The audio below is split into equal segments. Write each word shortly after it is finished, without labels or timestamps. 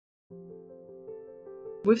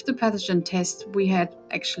With the pathogen test, we had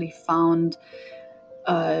actually found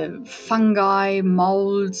fungi,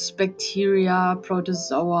 molds, bacteria,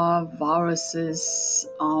 protozoa, viruses,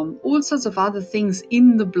 all sorts of other things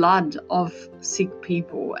in the blood of sick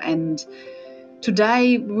people. And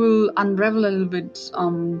today we'll unravel a little bit,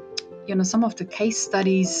 some of the case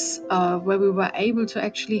studies where we were able to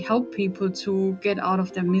actually help people to get out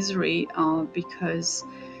of their misery because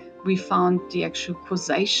we found the actual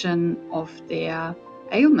causation of their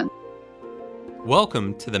ailment.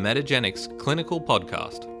 Welcome to the Metagenics Clinical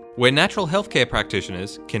Podcast, where natural healthcare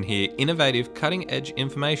practitioners can hear innovative, cutting-edge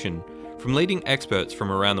information from leading experts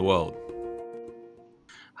from around the world.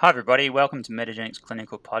 Hi everybody, welcome to Metagenics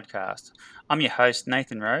Clinical Podcast. I'm your host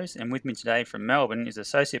Nathan Rose, and with me today from Melbourne is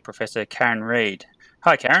Associate Professor Karen Reid.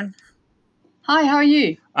 Hi Karen. Hi, how are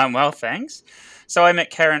you? I'm well, thanks. So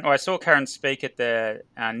I saw Karen speak at the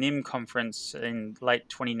NIM conference in late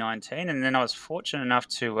 2019, and then I was fortunate enough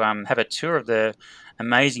to have a tour of the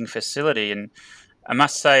amazing facility. And I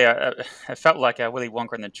must say, I felt like a Willy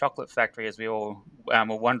Wonka in the Chocolate Factory as we all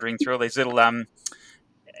were wandering through all these little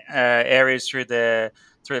areas through the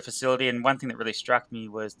facility. And one thing that really struck me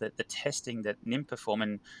was that the testing that NIM perform,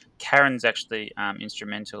 and Karen's actually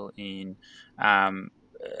instrumental in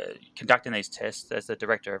conducting these tests as the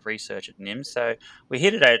Director of Research at NIM. So we're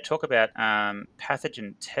here today to talk about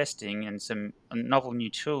pathogen testing and some novel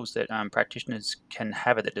new tools that practitioners can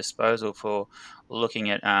have at their disposal for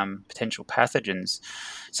looking at potential pathogens.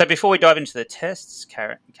 So before we dive into the tests,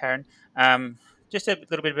 Karen, just a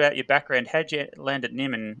little bit about your background. How did you land at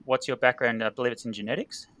NIM, and what's your background? I believe it's in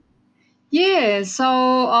genetics. Yeah, so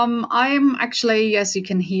I'm actually, as you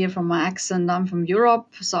can hear from my accent, I'm from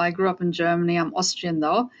Europe. So I grew up in Germany. I'm Austrian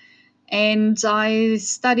though. And I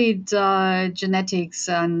studied genetics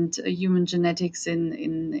and human genetics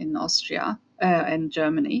in Austria and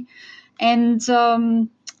Germany. And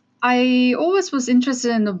I always was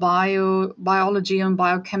interested in the biology and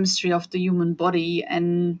biochemistry of the human body,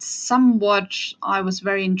 and somewhat I was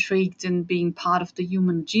very intrigued in being part of the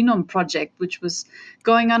Human Genome Project, which was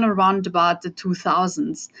going on around about the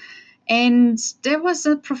 2000s. And there was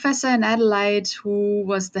a professor in Adelaide who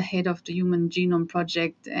was the head of the Human Genome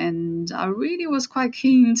Project, and I really was quite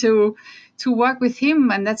keen to work with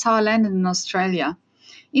him, and that's how I landed in Australia.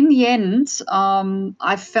 In the end,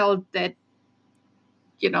 I felt that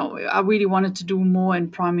I really wanted to do more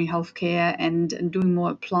in primary healthcare and doing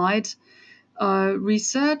more applied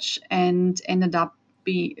research, and ended up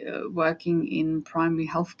working in primary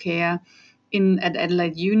healthcare at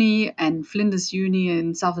Adelaide Uni and Flinders Uni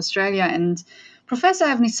in South Australia. And Professor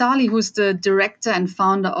Avni Sali, who's the director and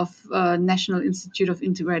founder of National Institute of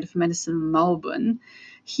Integrative Medicine in Melbourne,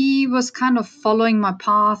 he was kind of following my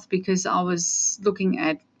path because I was looking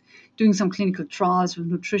at doing some clinical trials with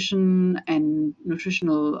nutrition and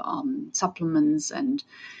nutritional supplements, and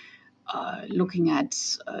looking at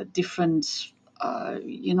different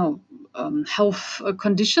health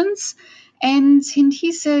conditions. And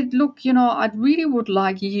he said, look, I really would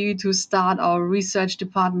like you to start our research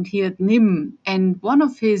department here at NIM. And one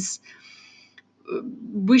of his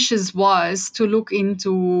wishes was to look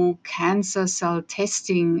into cancer cell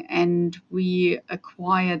testing. And we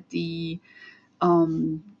acquired the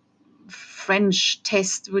French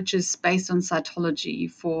test, which is based on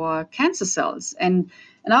cytology for cancer cells. And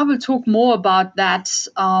I will talk more about that,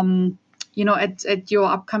 at your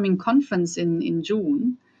upcoming conference in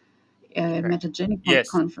June, Metagenic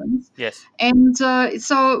conference. Yes. And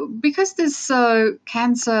so because this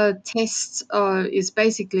cancer test is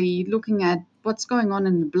basically looking at what's going on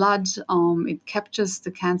in the blood, it captures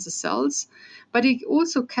the cancer cells, but it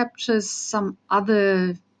also captures some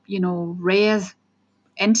other, rare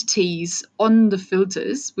entities on the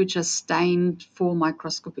filters, which are stained for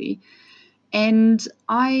microscopy. And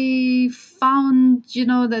I found,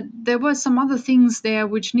 that there were some other things there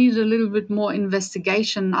which needed a little bit more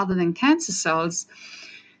investigation other than cancer cells.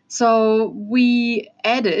 So we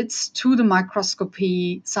added to the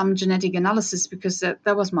microscopy some genetic analysis because that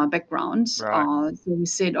was my background. Right. So we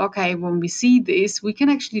said, okay, when we see this, we can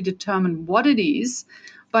actually determine what it is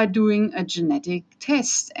by doing a genetic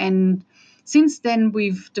test. And since then,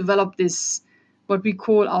 we've developed this, what we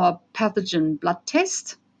call our pathogen blood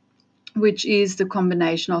test, which is the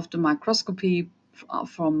combination of the microscopy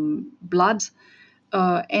from blood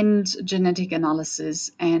and genetic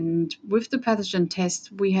analysis. And with the pathogen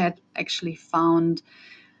test, we had actually found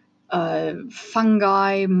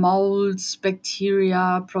fungi, molds,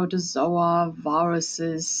 bacteria, protozoa,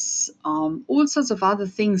 viruses, all sorts of other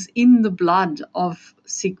things in the blood of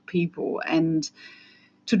sick people. And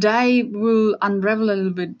today we'll unravel a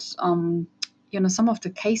little bit, some of the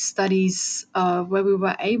case studies where we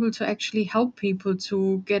were able to actually help people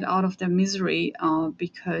to get out of their misery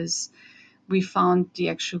because we found the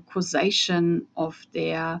actual causation of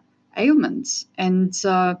their ailments. And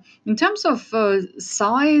in terms of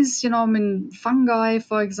size, fungi,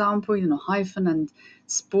 for example, hyphae and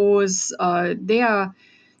spores, they are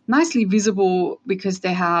nicely visible because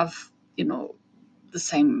they have, the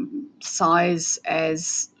same size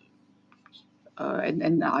as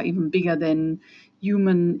and are even bigger than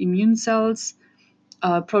human immune cells.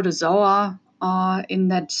 Protozoa are in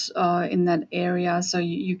that area, so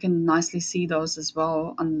you can nicely see those as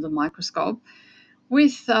well under the microscope.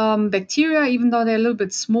 With bacteria, even though they're a little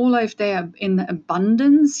bit smaller, if they are in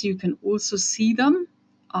abundance, you can also see them.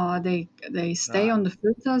 They stay on the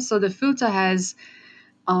filter. So the filter has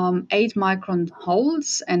 8-micron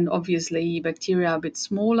holes, and obviously bacteria are a bit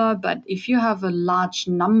smaller. But if you have a large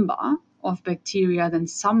number of bacteria, then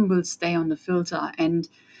some will stay on the filter. And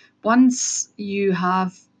once you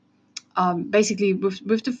have basically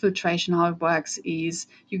with the filtration, how it works is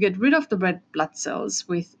you get rid of the red blood cells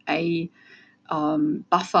with a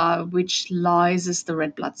buffer which lyses the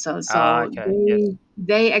red blood cells. So Okay. Yes.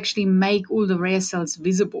 they actually make all the rare cells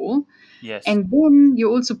visible. Yes. And then you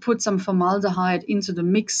also put some formaldehyde into the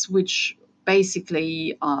mix, which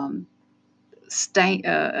basically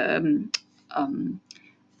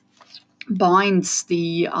binds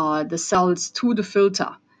the cells to the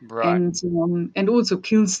filter, Right. and also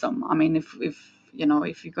kills them. I mean, if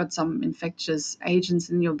you got some infectious agents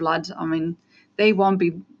in your blood, I mean, they won't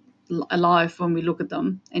be alive when we look at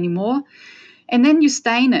them anymore. And then you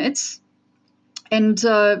stain it. And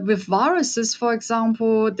with viruses, for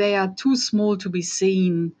example, they are too small to be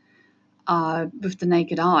seen with the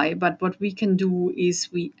naked eye. But what we can do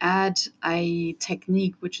is we add a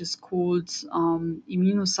technique which is called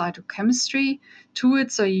immunocytochemistry to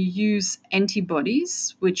it. So you use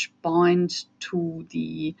antibodies which bind to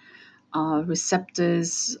the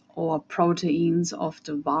receptors or proteins of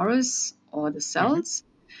the virus or the Hmm. cells.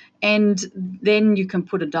 And then you can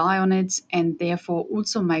put a dye on it and therefore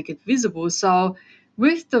also make it visible. So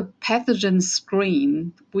with the pathogen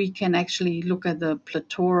screen, we can actually look at the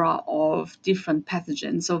plethora of different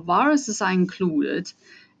pathogens. So viruses are included,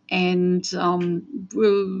 and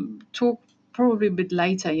we'll talk probably a bit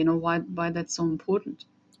later, why that's so important.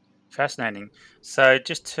 Fascinating. So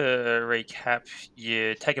just to recap,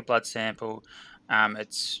 you take a blood sample.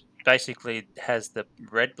 It's basically has the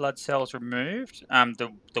red blood cells removed.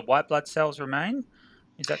 The white blood cells remain.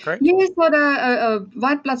 Is that correct? Yes, but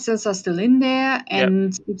white blood cells are still in there. Yep.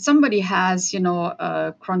 And if somebody has,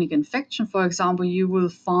 a chronic infection, for example, you will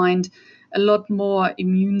find a lot more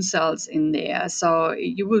immune cells in there. So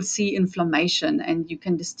you will see inflammation, and you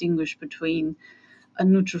can distinguish between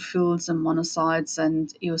neutrophils and monocytes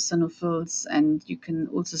and eosinophils, and you can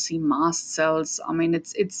also see mast cells. I mean,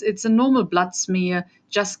 it's a normal blood smear,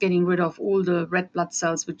 just getting rid of all the red blood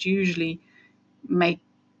cells, which usually make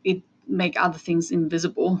make other things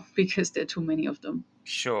invisible because there are too many of them.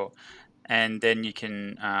 Sure. And then you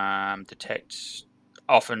can detect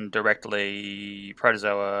often directly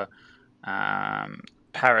protozoa, um,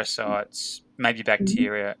 parasites, maybe Mhm.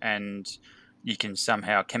 bacteria, and you can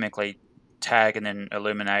somehow chemically tag and then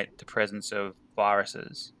illuminate the presence of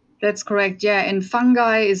viruses. That's correct. Yeah, and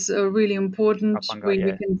fungi is really Oh, important. fungi, We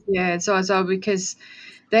yeah. can, yeah, so because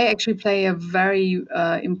they actually play a very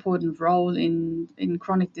important role in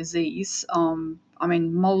chronic disease. I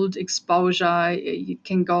mean, mold exposure, you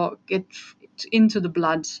can get into the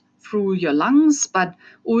blood through your lungs, but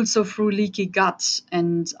also through leaky gut.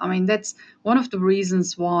 And I mean, that's one of the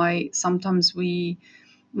reasons why sometimes we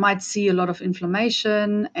might see a lot of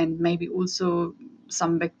inflammation and maybe also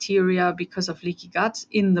some bacteria because of leaky gut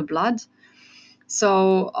in the blood.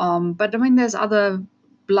 So, but I mean, there's other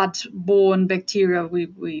blood-borne bacteria we're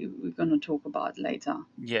going to talk about later.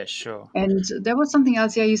 Yeah, sure. And there was something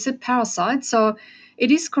else. Yeah, you said parasites. So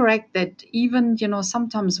it is correct that even,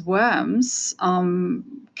 sometimes worms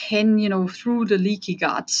can, through the leaky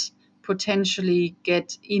gut, potentially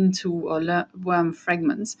get into, or worm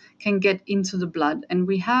fragments can get into the blood. And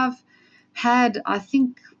we have had, I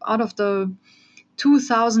think, out of the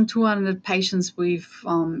 2,200 patients we've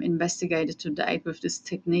investigated to date with this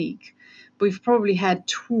technique, we've probably had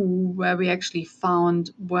two where we actually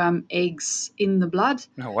found worm eggs in the blood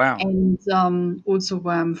Oh, wow. and also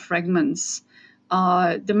worm fragments.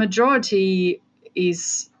 The majority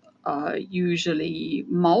is usually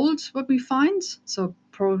mold, what we find. So,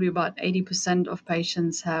 probably about 80% of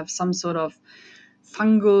patients have some sort of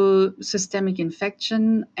fungal systemic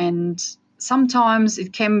infection, and sometimes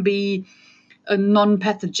it can be a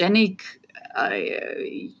non-pathogenic uh,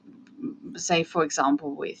 say, for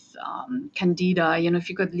example, with candida, if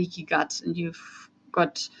you've got leaky gut and you've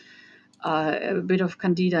got a bit of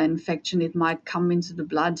candida infection, it might come into the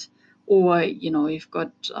blood. Or, you've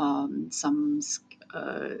got some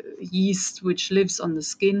yeast which lives on the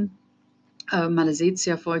skin,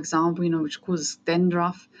 Malassezia, for example, which causes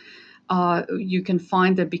dandruff. You can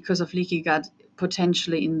find that because of leaky gut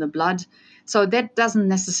potentially in the blood. So that doesn't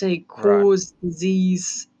necessarily Right. cause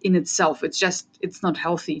disease in itself. It's not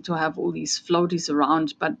healthy to have all these floaties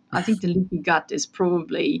around. But I think the leaky gut is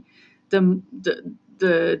probably the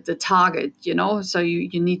target, so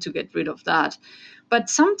you need to get rid of that. But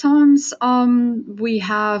sometimes we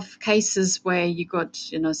have cases where you got,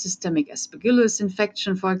 systemic aspergillus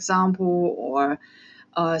infection, for example, or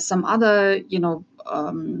some other,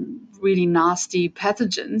 really nasty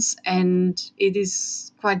pathogens. And it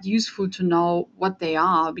is quite useful to know what they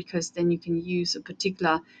are, because then you can use a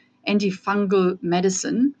particular antifungal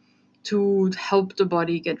medicine to help the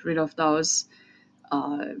body get rid of those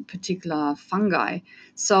particular fungi.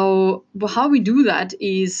 So how we do that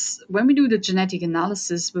is, when we do the genetic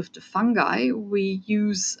analysis with the fungi, we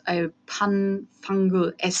use a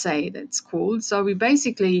pan-fungal assay, that's called. So we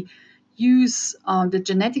basically use the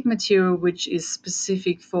genetic material which is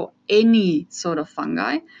specific for any sort of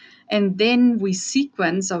fungi, and then we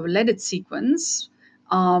sequence, or let it sequence,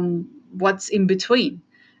 what's in between.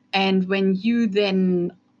 And when you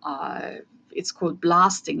then it's called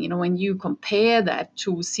blasting, when you compare that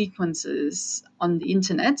to sequences on the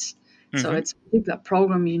internet, so it's a particular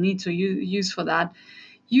program you need to use for that,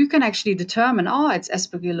 you can actually determine, it's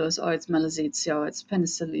Aspergillus, or it's Malassezia, or it's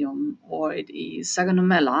Penicillium, or it is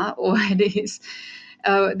Salmonella, or it is,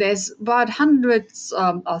 there's about hundreds,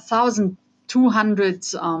 1,200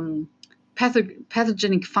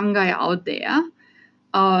 pathogenic fungi out there.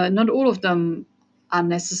 Not all of them are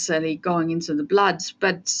necessarily going into the blood,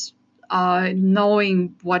 but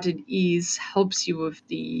knowing what it is helps you with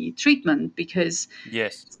the treatment, because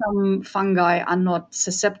Yes. some fungi are not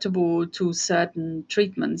susceptible to certain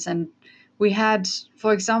treatments. And we had,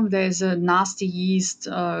 for example, there's a nasty yeast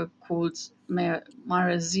called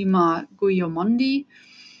Myrisema guillermondi,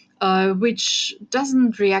 which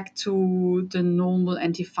doesn't react to the normal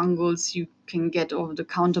antifungals you can get over the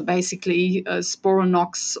counter, basically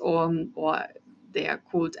Sporonox, or they are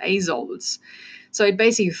called azoles. So it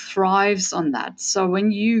basically thrives on that. So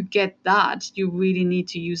when you get that, you really need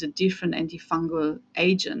to use a different antifungal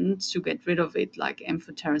agent to get rid of it, like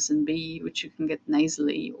amphotericin B, which you can get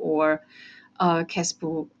nasally, or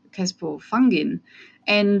caspofungin.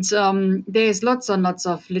 And there's lots and lots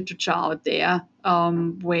of literature out there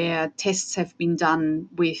where tests have been done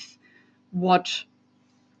with what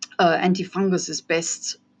antifungus is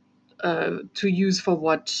best to use for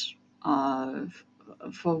what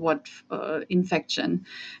infection.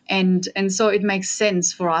 And so it makes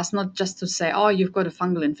sense for us not just to say, you've got a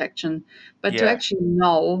fungal infection, but to Yeah. actually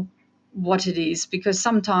know what it is, because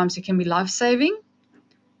sometimes it can be life-saving.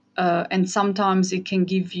 And sometimes it can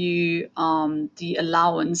give you the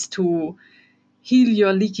allowance to heal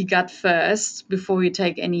your leaky gut first before you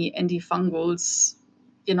take any antifungals,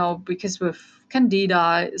 because with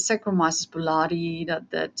Candida, Saccharomyces boulardii,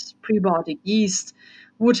 that prebiotic yeast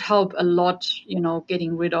would help a lot,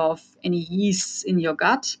 getting rid of any yeasts in your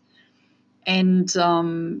gut. And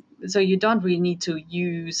so you don't really need to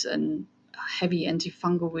use a heavy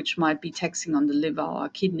antifungal, which might be taxing on the liver or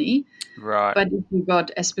kidney. Right. But if you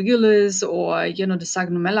got Aspergillus, or the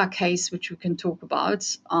Salmonella case, which we can talk about,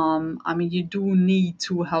 you do need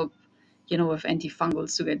to help, with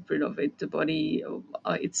antifungals to get rid of it. The body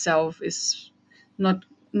itself is not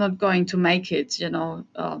going to make it,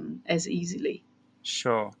 as easily.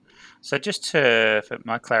 Sure. So just for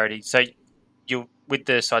my clarity, so you with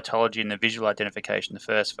the cytology and the visual identification, the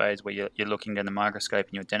first phase where you're looking down the microscope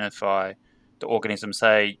and you identify the organism,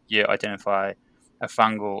 say you identify a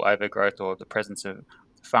fungal overgrowth or the presence of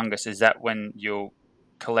fungus, is that when you'll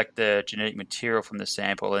collect the genetic material from the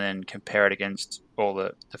sample and then compare it against all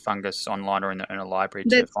the fungus online or in a library to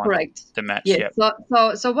That's find correct. the match? Yes.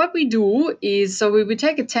 Yep. So what we do is, we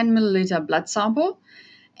take a 10 milliliter blood sample,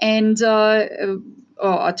 and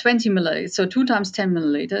or 20 milliliters, so 2 times 10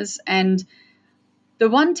 milliliters, and the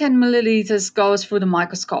 110 milliliters goes through the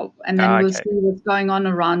microscope, and then we'll Okay. see what's going on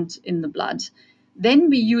around in the blood. Then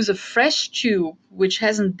we use a fresh tube which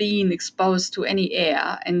hasn't been exposed to any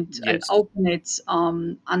air, and Yes. open it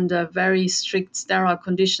under very strict sterile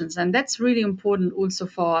conditions. And that's really important also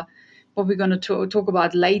for what we're going to talk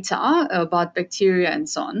about later, about bacteria and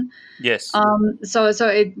so on. Yes. So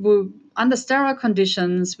it will, under sterile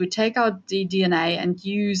conditions, we take out the DNA and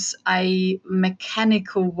use a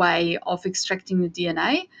mechanical way of extracting the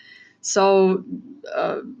DNA. So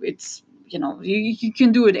it's you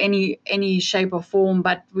can do it any shape or form,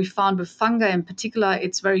 but we found with fungi in particular,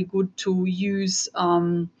 it's very good to use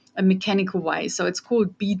a mechanical way. So it's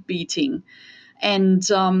called bead beating, and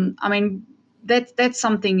I mean that's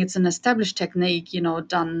something. It's an established technique,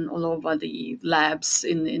 done all over the labs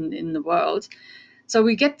in the world. So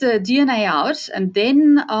we get the DNA out, and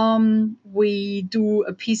then we do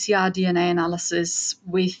a PCR DNA analysis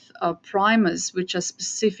with primers, which are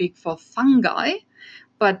specific for fungi,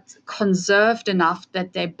 but conserved enough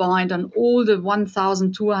that they bind on all the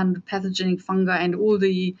 1,200 pathogenic fungi and all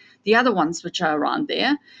the other ones which are around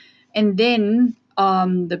there. And then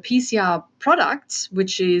the PCR product,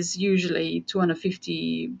 which is usually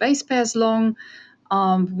 250 base pairs long,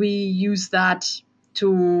 we use that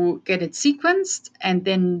to get it sequenced, and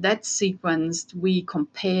then that sequenced we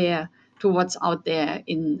compare to what's out there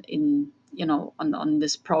on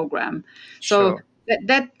this program. So Sure.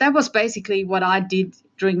 that was basically what I did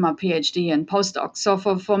during my PhD and postdoc. So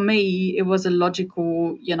for me, it was a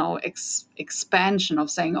logical, expansion of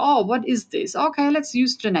saying, oh, what is this? Okay, let's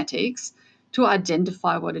use genetics to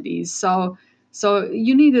identify what it is. So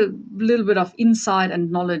you need a little bit of insight and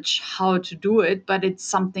knowledge how to do it, but it's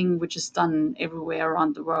something which is done everywhere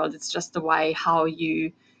around the world. It's just the way how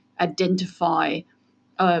you identify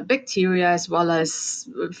bacteria as well as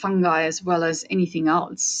fungi as well as anything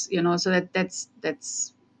else. So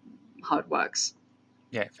that's how it works.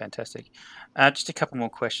 Yeah, fantastic. Just a couple more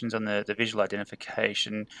questions on the visual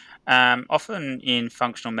identification. Often in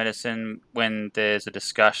functional medicine, when there's a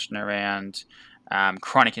discussion around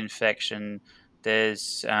chronic infection,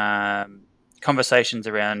 there's conversations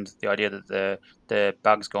around the idea that the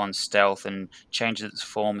bug's gone stealth and changes its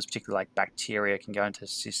forms, particularly like bacteria can go into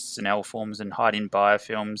cysts and L forms and hide in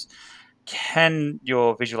biofilms. Can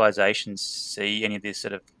your visualizations see any of this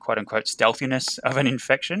sort of quote unquote stealthiness of an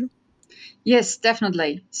infection? Yes,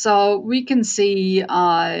 definitely. So we can see,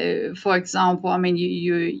 for example, I mean,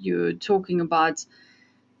 you're talking about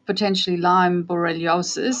potentially Lyme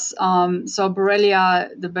borreliosis. So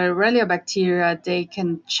the Borrelia bacteria, they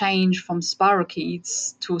can change from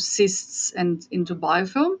spirochetes to cysts and into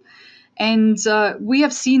biofilm. And we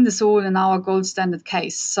have seen this all in our gold standard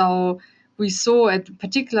case. So we saw at a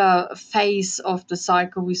particular phase of the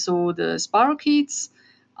cycle, we saw the spirochetes,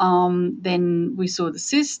 then we saw the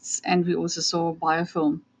cysts, and we also saw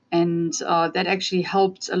biofilm. And that actually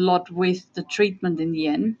helped a lot with the treatment in the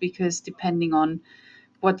end, because depending on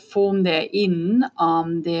what form they're in,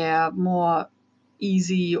 they're more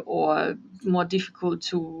easy or more difficult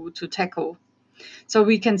to tackle. So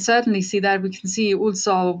we can certainly see that. We can see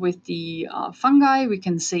also with the fungi, we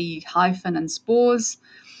can see hyphen and spores.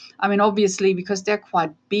 I mean, obviously, because they're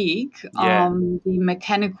quite big, Yeah. the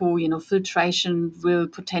mechanical, filtration will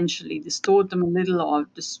potentially distort them a little, or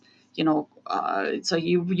just, so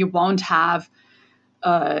you won't have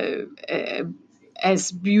uh,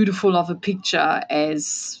 as beautiful of a picture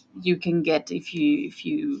as you can get if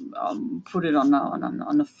you put it on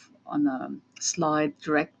a slide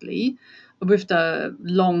directly with the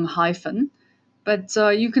long hyphen. But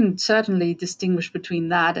you can certainly distinguish between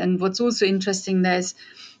that. And what's also interesting, there's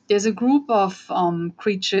a group of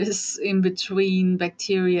creatures in between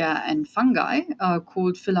bacteria and fungi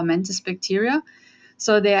called filamentous bacteria.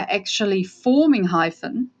 So they're actually forming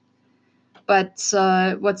hyphen, but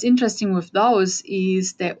what's interesting with those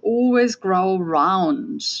is they always grow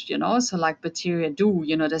round, so like bacteria do,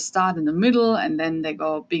 they start in the middle and then they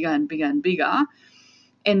go bigger and bigger and bigger.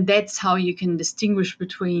 And that's how you can distinguish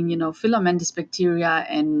between, filamentous bacteria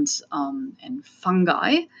and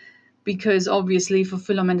fungi, because obviously for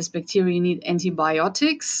filamentous bacteria you need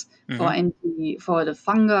antibiotics. Hmm. For the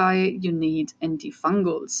fungi you need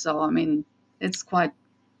antifungals. So I mean, it's quite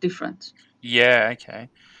different. Yeah, okay.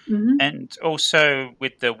 Hmm. And also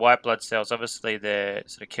with the white blood cells, obviously they're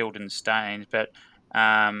sort of killed and stained, but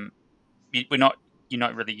um, we're not you're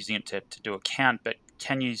not really using it to do a count. But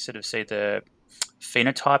can you sort of see the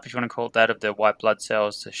phenotype, if you want to call it that, of the white blood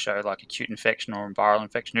cells to show like acute infection or viral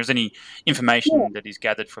infection? Is there any information that is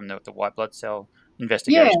gathered from the white blood cell Yeah,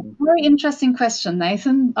 investigation? very interesting question,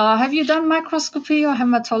 Nathan. Have you done microscopy or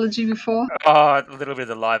hematology before? Oh, a little bit of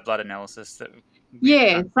the live blood analysis that we've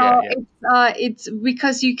Yeah, done. Yeah, so yeah. it's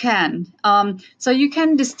because you can. So you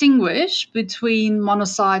can distinguish between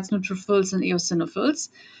monocytes, neutrophils, and eosinophils.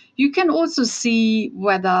 You can also see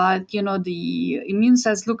whether the immune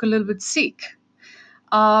cells look a little bit sick.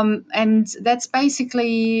 And that's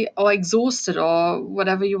basically, or exhausted, or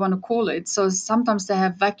whatever you want to call it. So sometimes they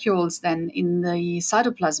have vacuoles then in the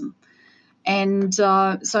cytoplasm. And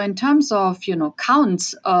so in terms of,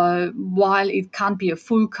 count, while it can't be a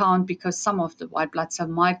full count because some of the white blood cell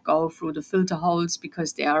might go through the filter holes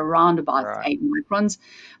because they are around about Right. 8 microns.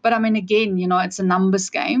 But I mean, again, it's a numbers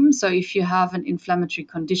game. So if you have an inflammatory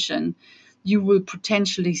condition, you will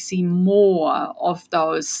potentially see more of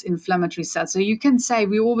those inflammatory cells. So you can say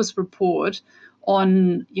we always report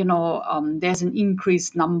on, there's an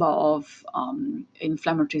increased number of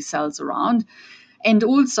inflammatory cells around. And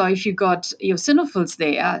also, if you got eosinophils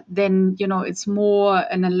there, then it's more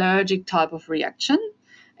an allergic type of reaction,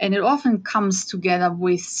 and it often comes together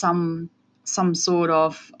with some sort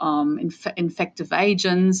of infective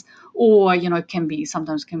agents, or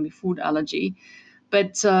sometimes can be food allergy.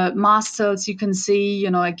 But mast cells, you can see,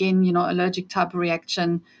 again, allergic type of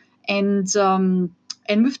reaction, and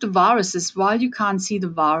with the viruses, while you can't see the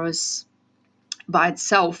virus by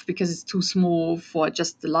itself because it's too small for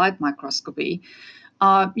just the light microscopy,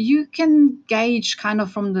 you can gauge kind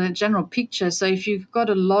of from the general picture. So if you've got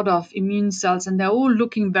a lot of immune cells and they're all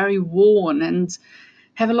looking very worn and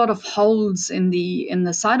have a lot of holes in the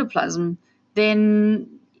cytoplasm,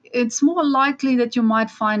 then it's more likely that you might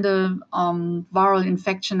find a viral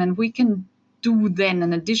infection. And we can do then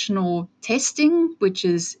an additional testing, which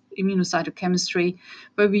is immunocytochemistry,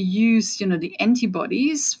 where we use the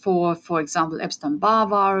antibodies for example, Epstein-Barr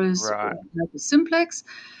virus Right. or herpes simplex,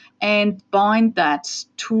 and bind that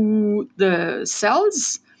to the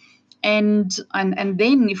cells. And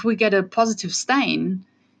then if we get a positive stain,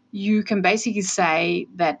 you can basically say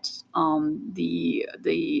that the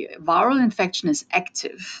viral infection is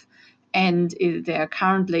active, and they are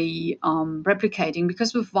currently replicating.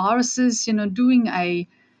 Because with viruses,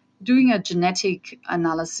 doing a genetic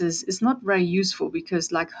analysis is not very useful,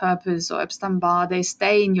 because like herpes or Epstein-Barr, they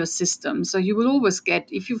stay in your system. So you will always get,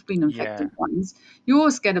 if you've been infected once, you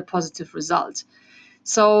always get a positive result.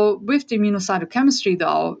 So with the immunocytochemistry,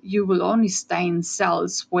 though, you will only stain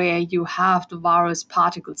cells where you have the virus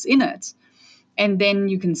particles in it. And then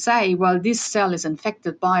you can say, well, this cell is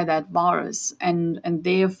infected by that virus, and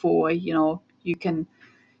therefore, you can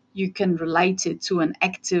relate it to an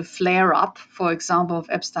active flare-up, for example, of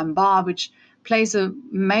Epstein-Barr, which plays a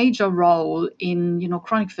major role in,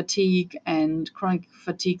 chronic fatigue and chronic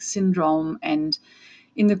fatigue syndrome. And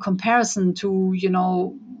in the comparison to,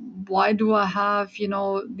 why do I have,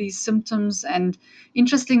 these symptoms? And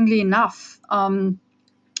interestingly enough,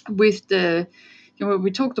 with the,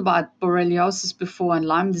 we talked about borreliosis before and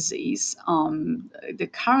Lyme disease. The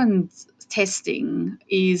current testing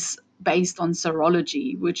is based on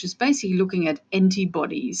serology, which is basically looking at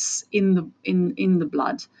antibodies in the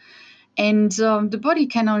blood. And the body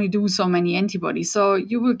can only do so many antibodies, so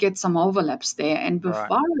you will get some overlaps there. And with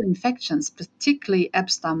viral infections, particularly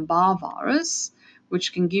Epstein-Barr virus,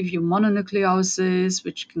 which can give you mononucleosis,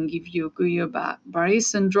 which can give you Guillain-Barré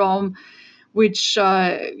syndrome, which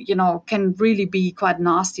can really be quite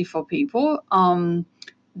nasty for people.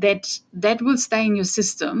 That will stay in your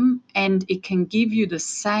system, and it can give you the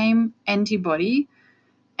same antibody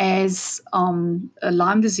as a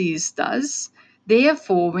Lyme disease does.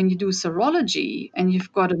 Therefore, when you do serology and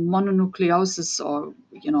you've got a mononucleosis or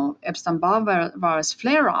Epstein-Barr virus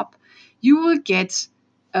flare-up, you will get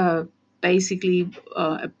basically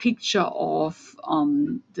a picture of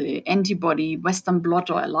the antibody Western blot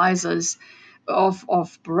or ELISAs of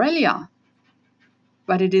Borrelia.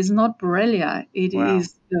 But it is not Borrelia, it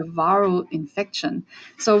is the viral infection.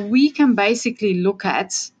 So we can basically look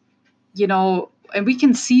at, and we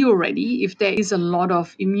can see already if there is a lot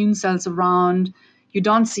of immune cells around, you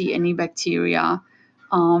don't see any bacteria,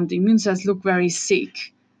 the immune cells look very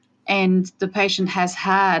sick, and the patient has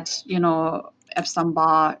had,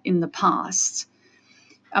 Epstein-Barr in the past.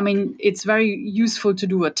 I mean, it's very useful to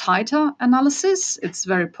do a titer analysis. It's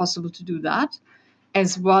very possible to do that,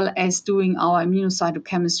 as well as doing our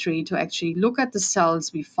immunocytochemistry to actually look at the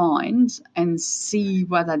cells we find and see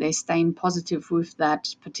whether they stain positive with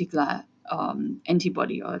that particular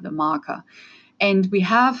antibody or the marker. And we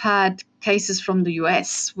have had cases from the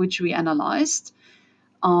US, which we analyzed,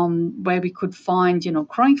 where we could find,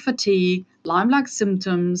 chronic fatigue, Lyme-like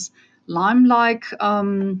symptoms, Lyme-like,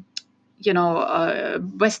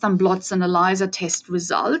 Western blots and ELISA test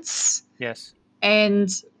results. Yes. And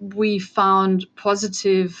we found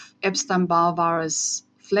positive Epstein-Barr virus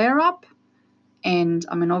flare-up. And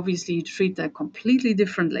I mean, obviously, you treat that completely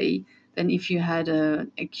differently than if you had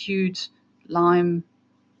an acute Lyme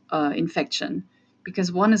infection.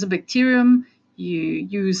 Because one is a bacterium, you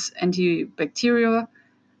use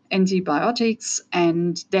antibiotics,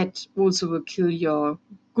 and that also will kill your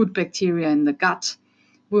good bacteria in the gut,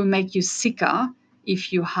 will make you sicker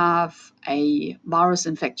if you have a virus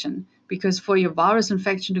infection. because for your virus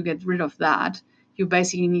infection to get rid of that, you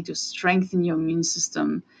basically need to strengthen your immune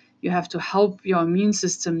system. You have to help your immune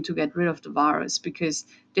system to get rid of the virus, because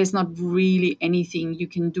there's not really anything you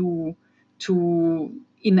can do to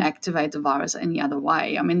inactivate the virus any other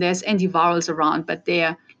way. I mean, there's antivirals around, but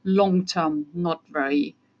they're long-term not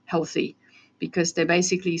very healthy, because they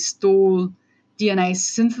basically stall DNA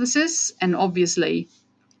synthesis. And obviously,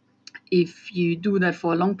 if you do that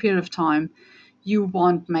for a long period of time, you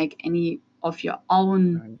won't make any of your own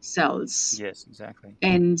Right. cells. Yes, exactly.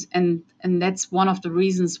 And that's one of the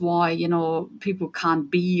reasons why people can't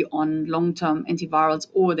be on long-term antivirals,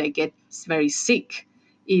 or they get very sick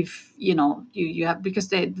if you have, because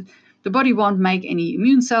the body won't make any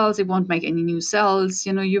immune cells, it won't make any new cells.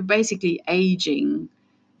 You're basically aging.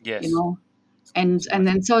 you Yes. know and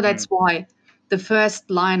then so that's why the first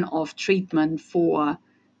line of treatment for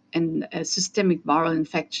a systemic viral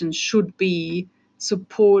infection should be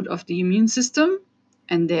support of the immune system.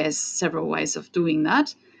 And there's several ways of doing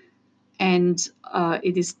that. And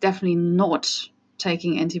it is definitely not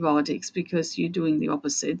taking antibiotics, because you're doing the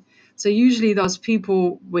opposite. So usually those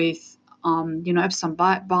people with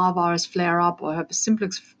Epstein-Barr virus flare up or herpes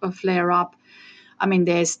simplex flare up, I mean,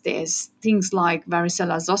 there's things like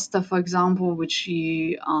varicella zoster, for example, which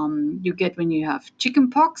you get when you have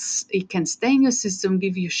chickenpox. It can stay in your system,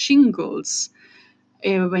 give you shingles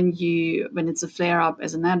when it's a flare up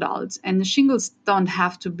as an adult. And the shingles don't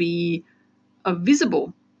have to be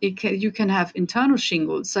visible. You can have internal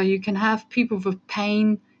shingles, so you can have people with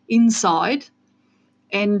pain inside,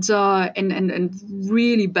 and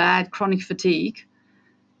really bad chronic fatigue,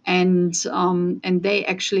 and they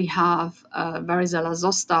actually have varicella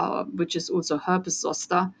zoster, which is also herpes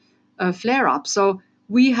zoster, flare up. So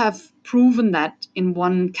we have proven that in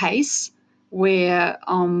one case where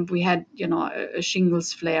we had a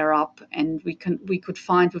shingles flare up, and we could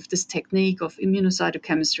find, with this technique of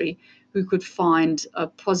immunocytochemistry, we could find a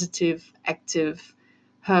positive active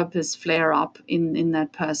herpes flare up in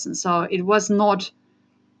that person. So it was not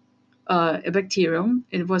a bacterium.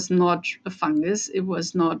 It was not a fungus. It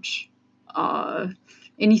was not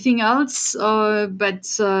anything else, but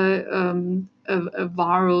a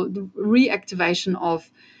viral reactivation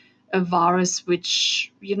of a virus,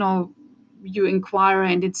 which you inquire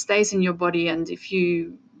and it stays in your body. And if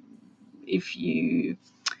you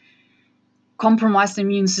compromise the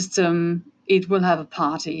immune system, it will have a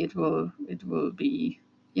party. It will be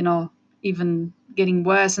even getting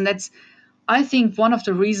worse. And that's, I think, one of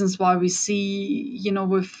the reasons why we see,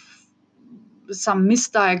 with some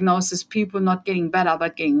misdiagnosis, people not getting better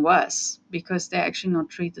but getting worse, because they're actually not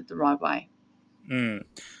treated the right way. Well,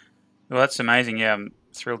 that's amazing. Yeah, I'm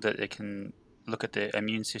thrilled that it can look at the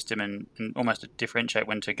immune system and almost differentiate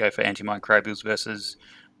when to go for antimicrobials versus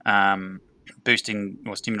boosting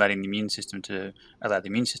or stimulating the immune system to allow the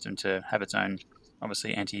immune system to have its own,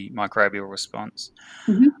 obviously, antimicrobial response.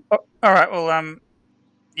 Mm-hmm. All right. Well,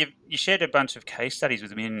 you shared a bunch of case studies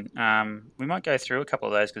with me, and we might go through a couple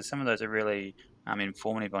of those, because some of those are really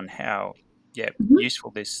informative on how Mm-hmm.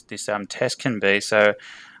 useful this test can be. So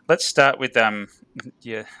let's start with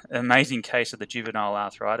your amazing case of the juvenile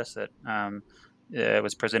arthritis that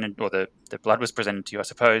was presented, or the blood was presented to you, I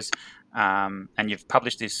suppose, and you've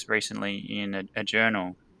published this recently in a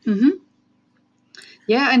journal. Mm-hmm.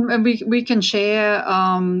 Yeah, and we can share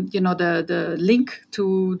the link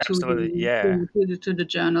to Absolutely, yeah. the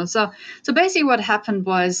journal. So basically, what happened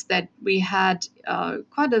was that we had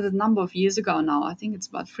quite a number of years ago now. I think it's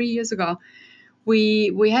about 3 years ago.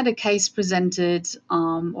 We had a case presented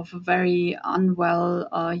of a very unwell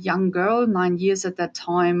young girl, 9 years at that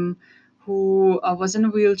time, who was in a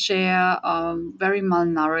wheelchair, very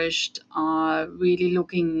malnourished, really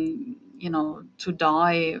looking, to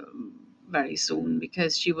die very soon,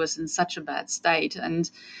 because she was in such a bad state. And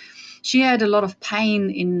she had a lot of pain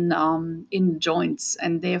in joints,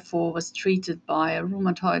 and therefore was treated by a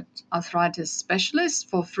rheumatoid arthritis specialist.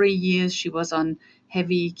 For 3 years, she was on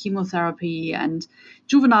heavy chemotherapy and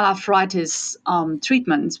juvenile arthritis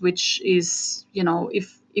treatments, which is,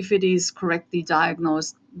 if it is correctly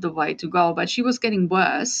diagnosed, the way to go. But she was getting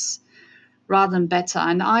worse rather than better.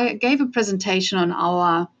 And I gave a presentation on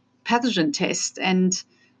our pathogen test, and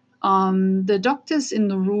the doctors in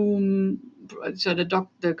the room, so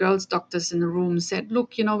the girls' doctors in the room said,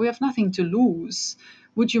 "Look, we have nothing to lose.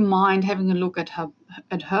 Would you mind having a look at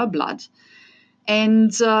her blood?"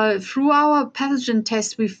 And through our pathogen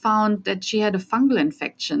test, we found that she had a fungal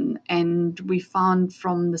infection, and we found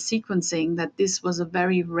from the sequencing that this was a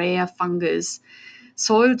very rare fungus,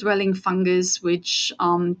 soil-dwelling fungus, which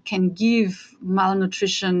can give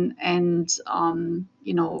malnutrition and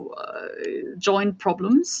joint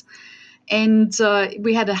problems. And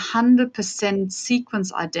we had 100%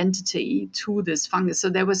 sequence identity to this fungus. So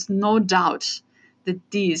there was no doubt that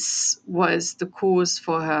this was the cause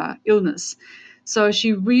for her illness. So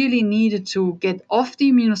she really needed to get off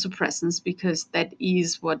the immunosuppressants, because that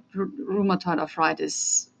is what rheumatoid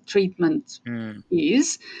arthritis treatment Mm.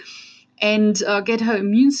 is, and get her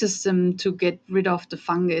immune system to get rid of the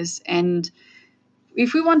fungus. And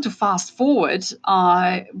if we want to fast forward,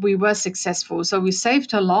 we were successful. So we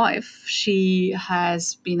saved her life. She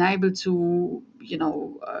has been able to,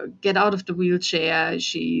 get out of the wheelchair.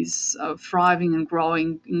 She's thriving and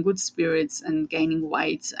growing in good spirits and gaining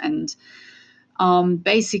weight, and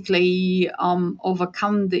basically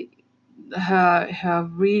overcome her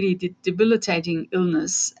really debilitating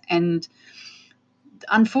illness. And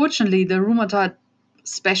unfortunately, the rheumatoid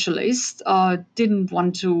specialist didn't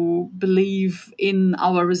want to believe in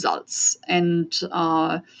our results, and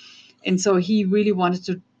so he really wanted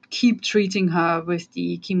to keep treating her with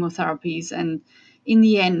the chemotherapies. And in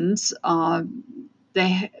the end,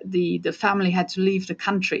 the family had to leave the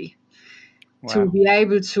country to Wow. be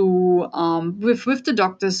able to, with the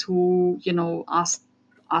doctors who asked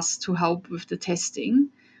us to help with the testing,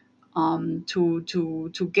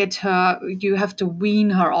 to get her. You have to wean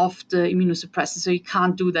her off the immunosuppressants, so you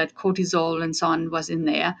can't do that. Cortisol and so on was in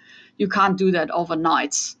there. You can't do that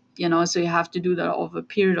overnight, so you have to do that over a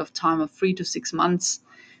period of time of 3 to 6 months,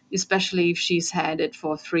 especially if she's had it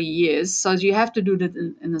for 3 years. So you have to do that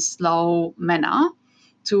in a slow manner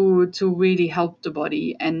to really help the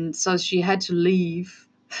body. And so she had to leave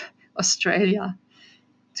Australia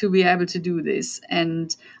to be able to do this.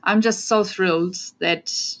 And I'm just so thrilled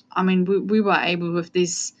that, we were able with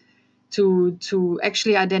this to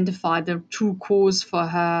actually identify the true cause for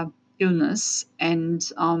her illness. And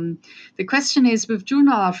the question is, with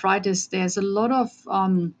juvenile arthritis, there's a lot of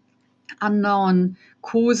unknown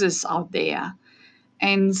causes out there.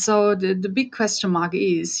 And so the big question mark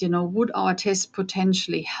is, would our test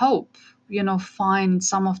potentially help, find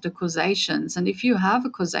some of the causations? And if you have a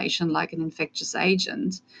causation like an infectious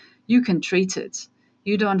agent, you can treat it.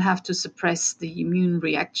 You don't have to suppress the immune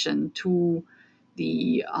reaction to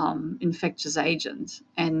the infectious agent.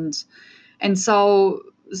 And so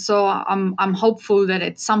I'm hopeful that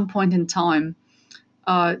at some point in time,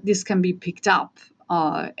 this can be picked up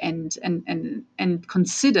and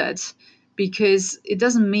considered, because it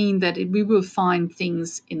doesn't mean that we will find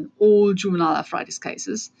things in all juvenile arthritis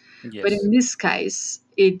cases. But Yes. in this case,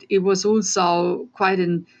 it was also quite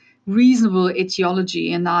a reasonable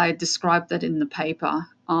etiology, and I described that in the paper.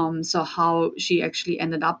 So how she actually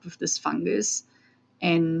ended up with this fungus.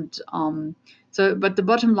 And but the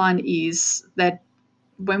bottom line is that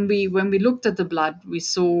when we looked at the blood, we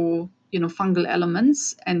saw fungal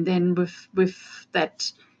elements, and then with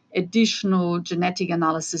that additional genetic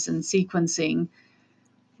analysis and sequencing,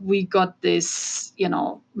 we got this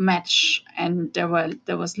match, and there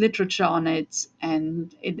was literature on it,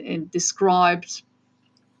 and it described,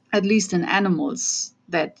 at least in animals,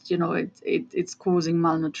 that it's causing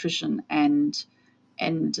malnutrition and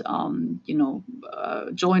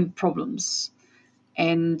joint problems,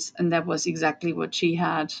 and that was exactly what she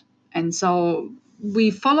had. And so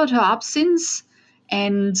we followed her up since,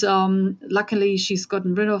 and luckily she's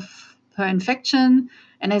gotten rid of her infection.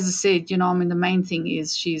 And as I said, the main thing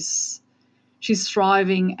is she's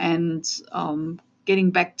thriving, and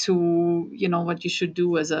getting back to what you should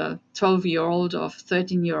do as a 12-year-old or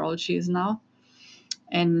 13-year-old she is now.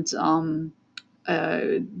 And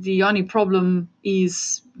the only problem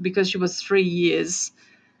is, because she was 3 years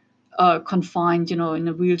confined, in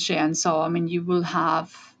a wheelchair, and so you will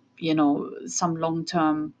have, some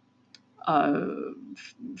long-term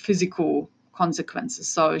physical consequences.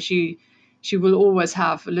 So she will always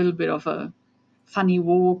have a little bit of a funny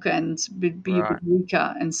walk, and be a bit Right.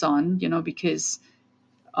 weaker and so on, because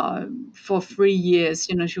for 3 years,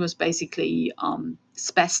 she was basically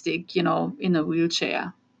spastic, in a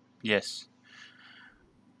wheelchair. Yes.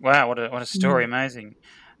 Wow. What a story. Mm. Amazing.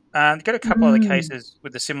 Got a couple other Mm. cases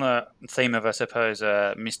with a similar theme of, I suppose,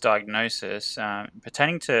 misdiagnosis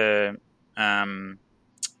pertaining to um,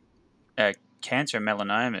 cancer and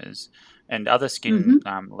melanomas and other skin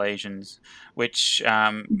Mhm. lesions, which is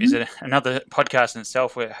Mhm. another podcast in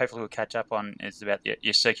itself. Where hopefully we'll catch up on, is about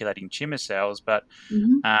your circulating tumor cells. But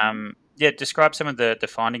Mhm. yeah, describe some of the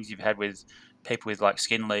findings you've had with people with like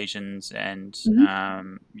skin lesions, and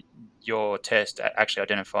Mhm. your test actually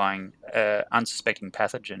identifying unsuspecting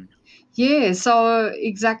pathogen. Yeah, so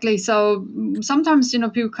exactly. So sometimes,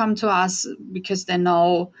 people come to us because they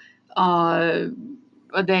know, uh,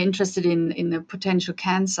 or they're interested in a potential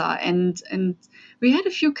cancer, and we had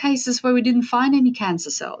a few cases where we didn't find any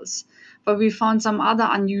cancer cells, but we found some other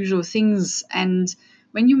unusual things. And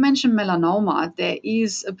when you mention melanoma, there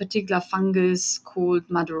is a particular fungus called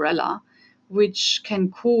Madurella, which can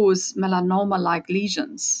cause melanoma-like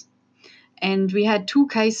lesions. And we had two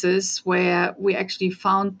cases where we actually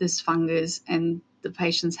found this fungus and the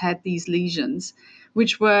patients had these lesions,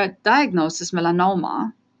 which were diagnosed as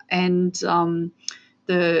melanoma. And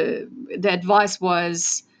the advice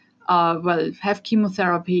was, well, have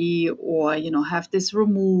chemotherapy or, have this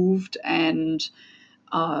removed and,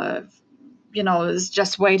 uh,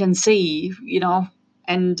 just wait and see,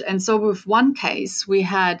 And so with one case, we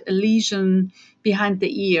had a lesion behind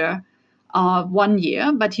the ear 1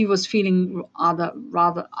 year, but he was feeling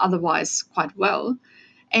rather otherwise quite well.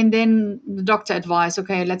 And then the doctor advised,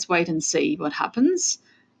 okay, let's wait and see what happens,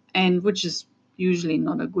 and which is usually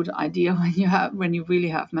not a good idea when you really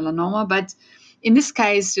have melanoma. But in this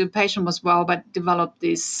case, the patient was well, but developed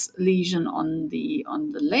this lesion on the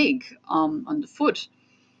leg, on the foot,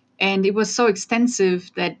 and it was so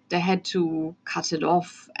extensive that they had to cut it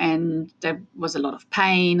off, and there was a lot of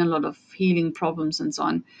pain, a lot of healing problems, and so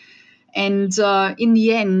on. And in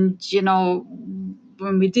the end,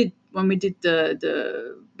 when we did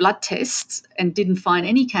the blood tests and didn't find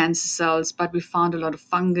any cancer cells, but we found a lot of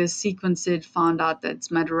fungus, sequenced it, found out that it's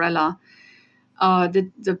Madurella.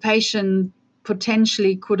 The patient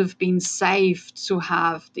potentially could have been saved to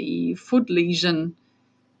have the foot lesion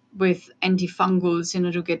with antifungals,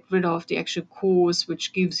 to get rid of the actual cause,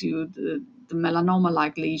 which gives you the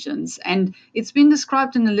melanoma-like lesions. And it's been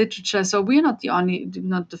described in the literature, so we're not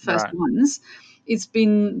not the first Right. ones. It's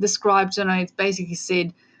been described, it's basically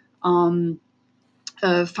said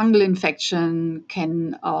fungal infection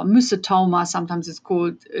can, mycetoma, sometimes it's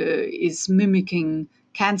called, is mimicking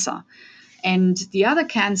cancer. And the other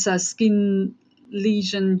cancer, skin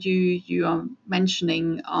lesion you are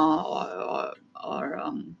mentioning or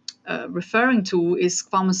referring to, is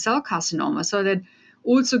squamous cell carcinoma. So that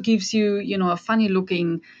also gives you, a funny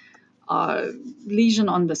looking lesion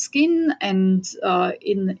on the skin. And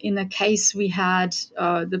in a case we had,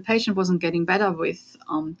 the patient wasn't getting better with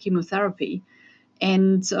chemotherapy.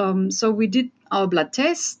 And so we did our blood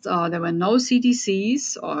test. There were no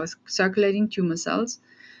CTCs or circulating tumor cells,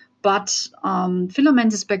 but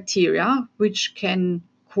filamentous bacteria, which can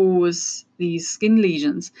cause these skin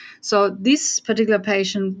lesions. So this particular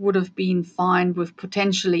patient would have been fine with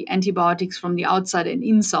potentially antibiotics from the outside and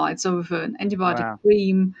inside. So with an antibiotic Wow.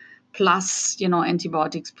 cream plus,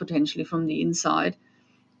 antibiotics potentially from the inside,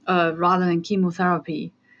 rather than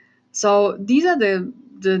chemotherapy. So these are the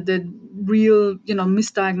real,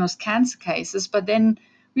 misdiagnosed cancer cases. But then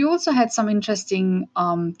we also had some interesting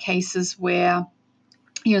cases where,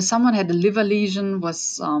 someone had a liver lesion,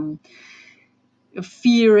 was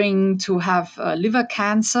fearing to have liver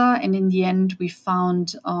cancer, and in the end we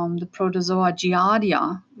found the protozoa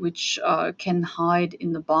Giardia, which can hide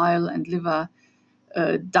in the bile and liver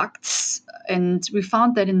ducts, and we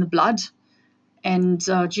found that in the blood. And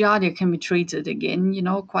Giardia can be treated again,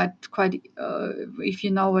 quite. If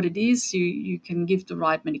you know what it is, you can give the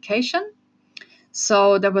right medication.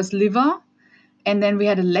 So that was liver. And then we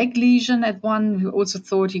had a leg lesion at one who also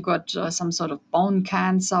thought he got some sort of bone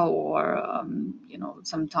cancer or,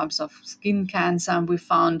 some types of skin cancer. And we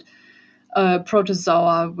found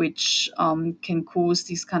protozoa, which can cause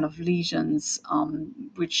these kind of lesions,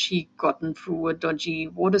 which he gotten through a dodgy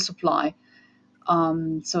water supply.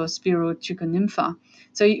 So Spirotrichonympha.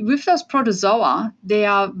 So with those protozoa,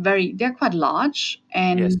 they're quite large,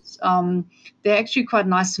 Yes. and they're actually quite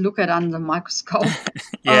nice to look at under the microscope.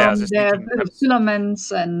 Yeah, I was just They're thinking little perhaps.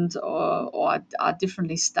 filaments and or are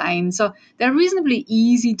differently stained. So they're reasonably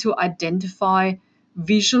easy to identify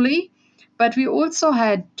visually. But we also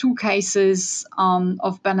had two cases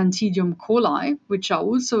of Balantidium coli, which are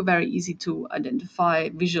also very easy to identify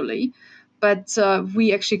visually. But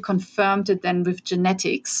we actually confirmed it then with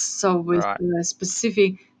genetics, so with Right.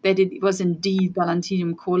 specific that it was indeed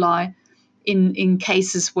Balantidium coli in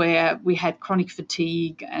cases where we had chronic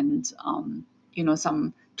fatigue and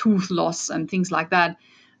some tooth loss and things like that.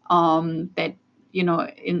 That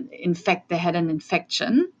in fact they had an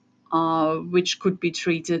infection, which could be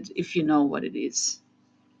treated if you know what it is.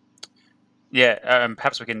 Yeah,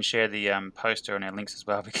 perhaps we can share the poster on our links as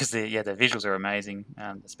well because the visuals are amazing.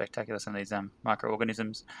 They're spectacular, some of these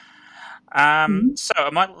microorganisms. Mhm. So I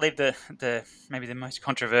might leave the maybe the most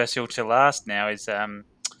controversial to last. Now is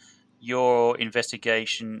your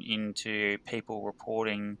investigation into people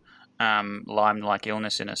reporting Lyme-like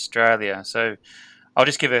illness in Australia. So I'll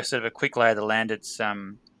just give a sort of a quick lay of the land. It's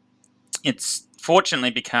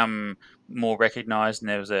fortunately become more recognised, and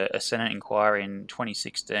there was a Senate inquiry in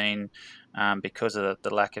 2016 because of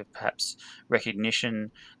the lack of perhaps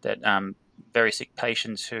recognition that very sick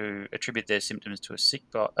patients who attribute their symptoms to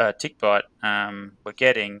a tick bite were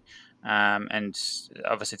getting. And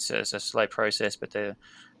obviously it's a slow process, but the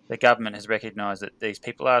government has recognised that these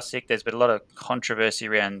people are sick. There's been a lot of controversy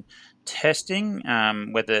around testing,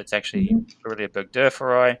 whether it's actually Mhm. Borrelia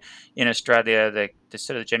burgdorferi. In Australia, the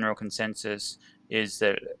sort of general consensus is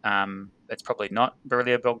that it's probably not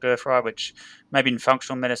Borrelia burgdorferi, which maybe in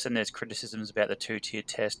functional medicine there's criticisms about the two-tier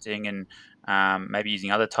testing and maybe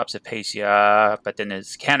using other types of PCR, but then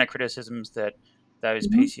there's counter criticisms that those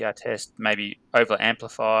Mhm. PCR tests maybe over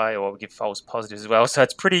amplify or give false positives as well. So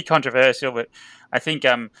it's pretty controversial, but I think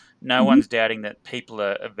no Mhm. one's doubting that people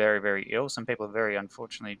are very, very ill. Some people are very,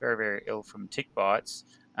 unfortunately, very, very ill from tick bites.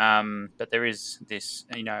 But there is this,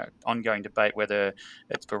 ongoing debate whether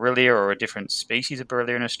it's Borrelia or a different species of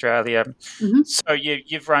Borrelia in Australia. Mhm. So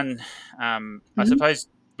you've run, I Mhm. suppose,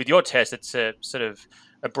 with your test, it's a sort of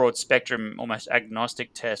a broad spectrum, almost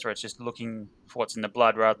agnostic test, where it's just looking for what's in the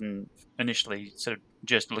blood rather than initially sort of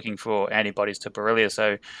just looking for antibodies to Borrelia.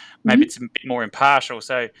 So maybe Mhm. it's a bit more impartial.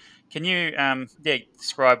 So can you,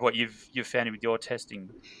 describe what you've found with your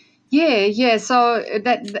testing? Yeah, yeah. So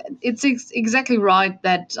it's exactly right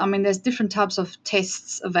that I mean there's different types of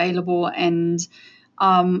tests available, and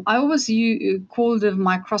I always call the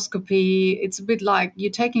microscopy. It's a bit like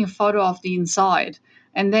you're taking a photo of the inside,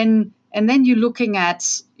 and then you're looking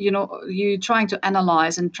at you're trying to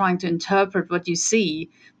analyze and trying to interpret what you see,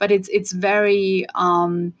 but it's very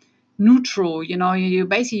neutral. You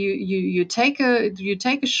basically you take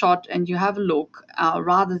a shot and you have a look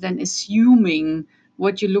rather than assuming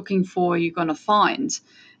what you're looking for, you're going to find.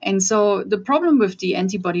 And so the problem with the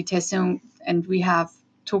antibody testing, and we have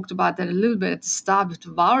talked about that a little bit at the start with the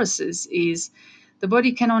viruses, is the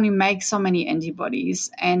body can only make so many antibodies,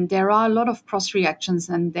 and there are a lot of cross reactions,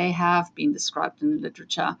 and they have been described in the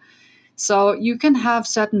literature. So you can have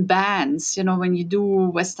certain bands, when you do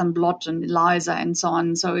Western blot and ELISA and so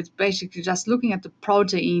on. So it's basically just looking at the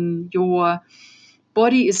protein your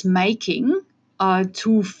body is making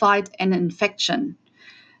to fight an infection.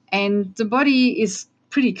 And the body is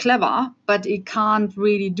pretty clever, but it can't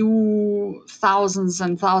really do thousands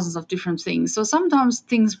and thousands of different things. So sometimes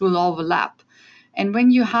things will overlap. And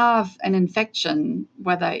when you have an infection,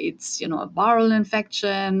 whether it's a viral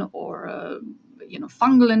infection or a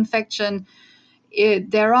fungal infection,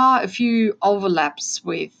 there are a few overlaps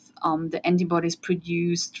with the antibodies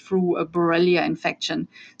produced through a Borrelia infection.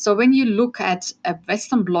 So when you look at a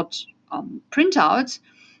Western blot printout,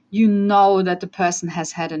 you know that the person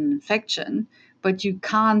has had an infection, but you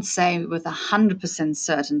can't say with 100%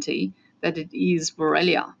 certainty that it is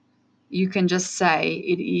Borrelia. You can just say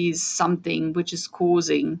it is something which is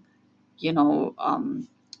causing you know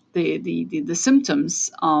the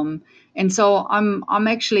symptoms, and so I'm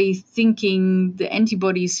actually thinking the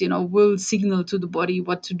antibodies will signal to the body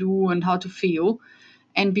what to do and how to feel.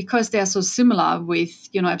 And because they're so similar with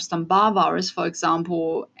Epstein-Barr virus, for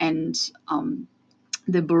example, and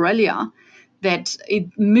the Borrelia, that it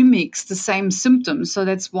mimics the same symptoms. So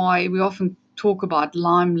that's why we often talk about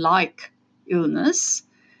Lyme-like illness,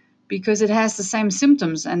 because it has the same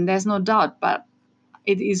symptoms, and there's no doubt, but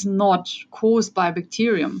it is not caused by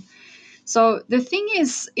bacterium. So the thing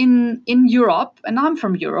is, in Europe, and I'm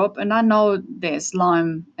from Europe, and I know there's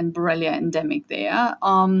Lyme and Borrelia endemic there,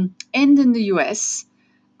 and in the US,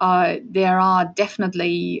 there are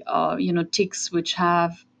definitely ticks which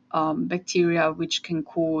have bacteria which can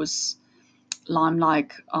cause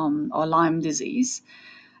Lyme-like or Lyme disease.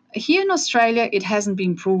 Here in Australia, it hasn't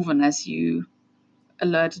been proven, as you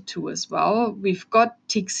alerted to as well. We've got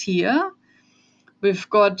ticks here. We've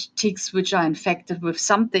got ticks which are infected with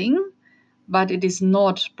something, but it is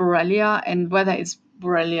not Borrelia. And whether it's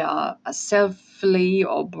Borrelia acelphi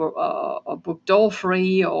or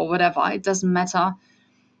Burgdorferi or whatever, it doesn't matter.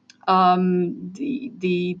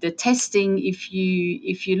 The testing, if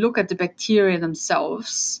you look at the bacteria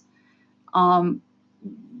themselves, um,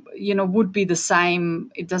 would be the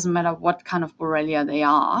same. It doesn't matter what kind of Borrelia they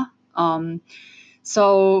are.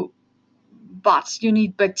 So but you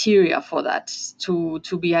need bacteria for that to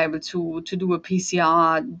be able to do a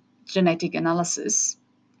PCR genetic analysis.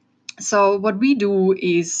 So what we do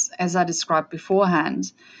is, as I described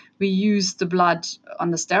beforehand, we use the blood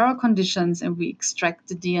under sterile conditions and we extract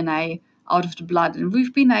the DNA out of the blood. And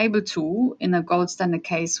we've been able to, in a gold standard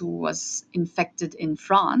case who was infected in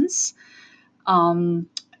France, um,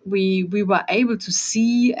 we were able to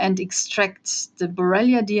see and extract the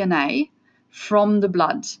Borrelia DNA from the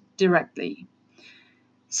blood directly.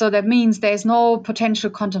 So that means there's no potential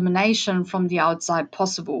contamination from the outside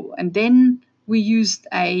possible. And then we used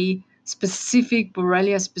a specific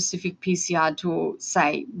Borrelia-specific PCR to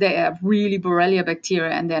say they are really Borrelia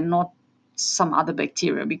bacteria and they're not some other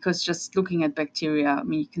bacteria, because just looking at bacteria, I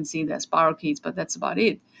mean, you can see there's spirochetes, but that's about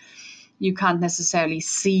it. You can't necessarily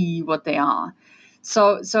see what they are.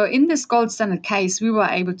 So in this gold standard case, we were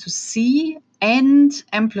able to see and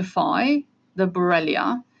amplify the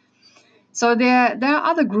Borrelia. So there are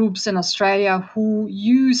other groups in Australia who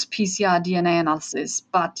use PCR DNA analysis,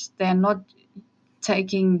 but they're not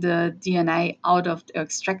taking the DNA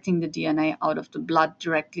extracting the DNA out of the blood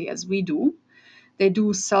directly as we do. They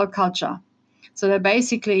do cell culture. So they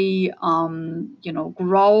basically,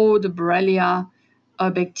 grow the Borrelia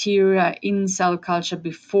bacteria in cell culture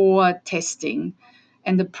before testing.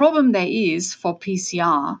 And the problem there is for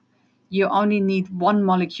PCR, you only need one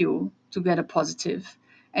molecule to get a positive.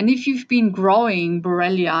 And if you've been growing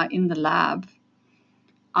Borrelia in the lab,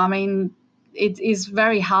 I mean, it is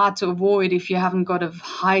very hard to avoid if you haven't got a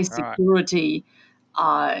high security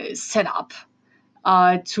setup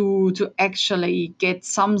to actually get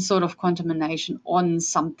some sort of contamination on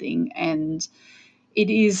something. And it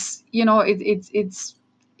is, it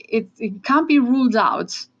can't be ruled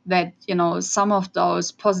out that, some of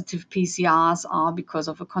those positive PCRs are because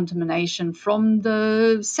of a contamination from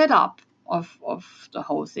the setup of the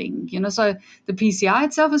whole thing. So the PCR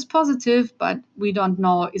itself is positive, but we don't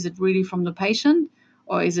know, is it really from the patient,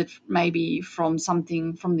 or is it maybe from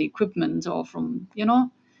something from the equipment, or from, the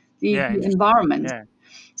environment. Yeah.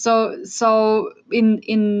 So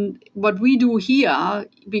in what we do here,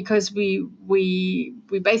 because we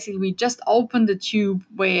basically just open the tube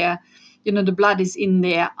where, the blood is in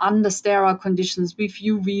there under sterile conditions with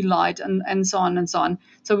UV light and so on and so on.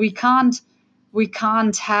 So we can't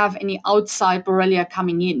have any outside Borrelia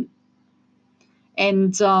coming in.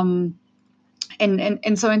 And so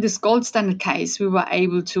in this gold standard case, we were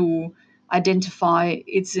able to identify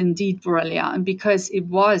it's indeed Borrelia. And because it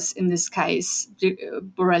was, in this case,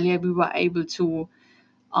 Borrelia, we were able to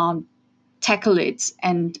tackle it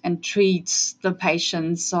and treat the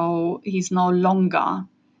patient so he's no longer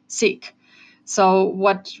sick. So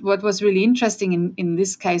what was really interesting in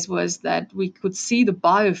this case was that we could see the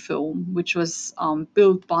biofilm, which was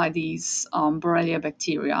built by these Borrelia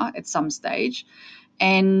bacteria at some stage.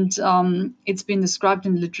 And it's been described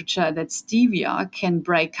in literature that stevia can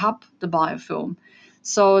break up the biofilm.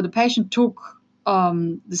 So the patient took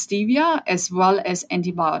the stevia as well as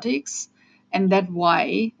antibiotics, and that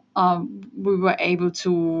way we were able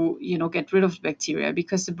to, get rid of the bacteria,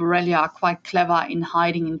 because the Borrelia are quite clever in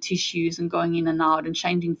hiding in tissues and going in and out and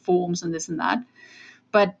changing forms and this and that.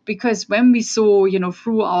 But because when we saw,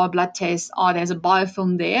 through our blood test, there's a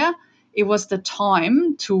biofilm there, it was the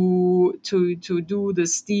time to do the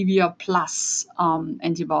stevia plus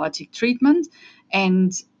antibiotic treatment,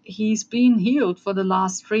 and he's been healed for the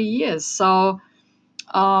last 3 years. So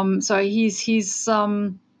he's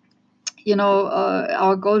our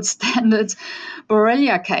gold standard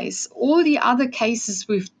Borrelia case. All the other cases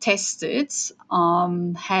we've tested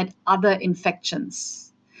had other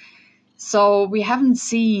infections. So we haven't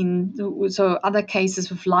seen other cases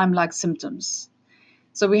with Lyme-like symptoms.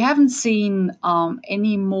 So we haven't seen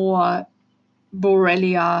any more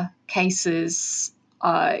Borrelia cases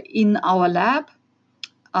in our lab.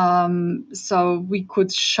 So we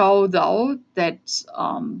could show, though, that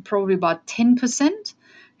probably about 10%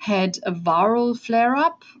 had a viral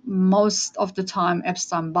flare-up, most of the time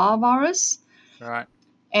Epstein-Barr virus. Right.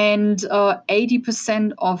 And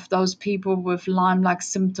 80% of those people with Lyme-like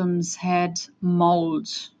symptoms had mold.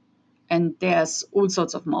 And there's all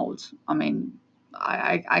sorts of mold. I mean,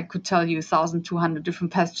 I could tell you 1,200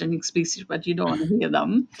 different pathogenic species, but you don't want to hear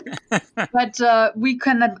them. But we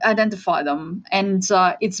can identify them, and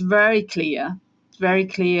it's very clear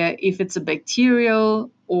if it's a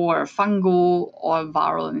bacterial or fungal or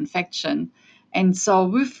viral infection. And so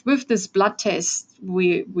with this blood test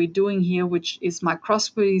we're doing here, which is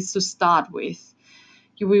microscopies to start with,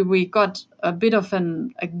 we got a bit of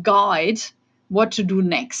a guide what to do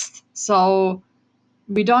next. So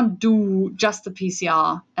we don't do just the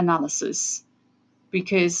PCR analysis,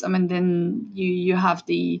 because then you have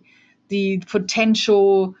the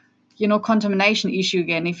potential contamination issue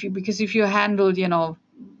again. If you handled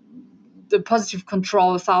the positive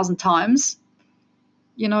control 1,000 times,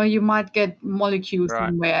 you might get molecules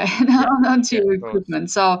somewhere onto your equipment.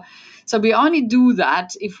 So we only do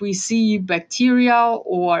that if we see bacteria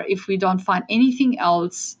or if we don't find anything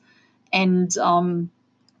else. And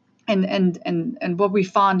what we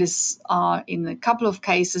found is in a couple of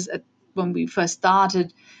cases when we first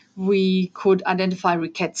started, we could identify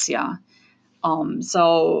rickettsia.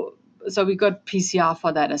 So we got PCR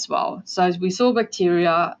for that as well. So we saw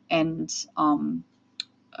bacteria and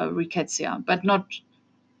rickettsia, but not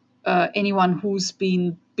anyone who's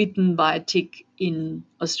been bitten by a tick in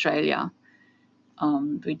Australia.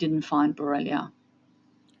 We didn't find Borrelia.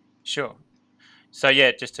 Sure. So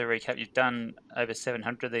yeah, just to recap, you've done over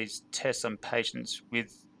 700 of these tests on patients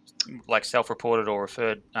with like self-reported or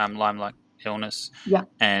referred Lyme-like illness, Yeah.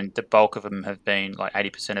 and the bulk of them have been like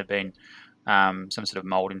 80% have been some sort of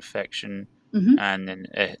mold infection, Mm-hmm. and then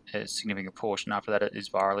a significant portion after that is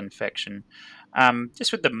viral infection.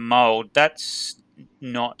 Just with the mold, that's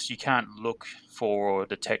not, you can't look for or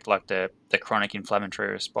detect like the chronic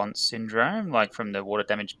inflammatory response syndrome, like from the water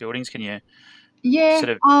damaged buildings. Can you Yeah. sort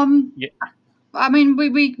of? Yeah, I mean,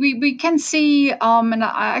 we can see, and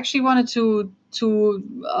I actually wanted to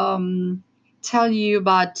tell you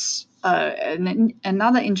about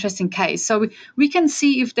another interesting case. So we can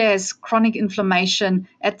see if there's chronic inflammation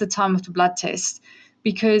at the time of the blood test,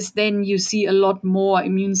 because then you see a lot more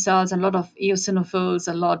immune cells, a lot of eosinophils,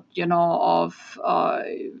 a lot, of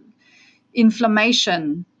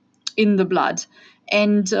inflammation in the blood.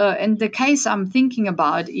 And the case I'm thinking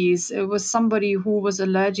about is, it was somebody who was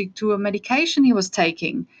allergic to a medication he was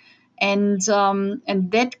taking, and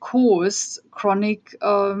that caused chronic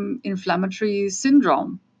inflammatory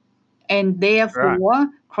syndrome, and right. therefore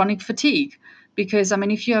chronic fatigue. Because I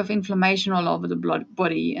mean, if you have inflammation all over the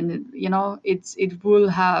body, and it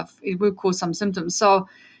will cause some symptoms. So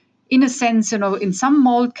in a sense, in some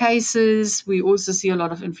mold cases, we also see a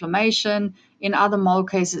lot of inflammation. In other mold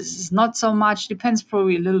cases, it's not so much. Depends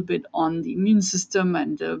probably a little bit on the immune system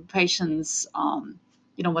and the patient's,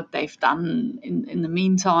 what they've done in the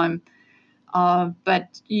meantime.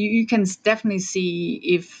 But you can definitely see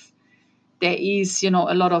if there is, a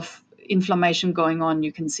lot of inflammation going on.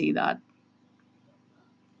 You can see that.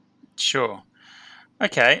 Sure.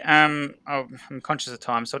 Okay. I'm conscious of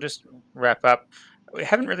time, so I'll just wrap up. We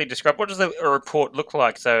haven't really described what does a report look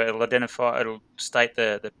like. So it'll state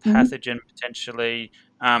the Mhm. pathogen potentially.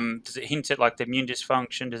 Does it hint at like the immune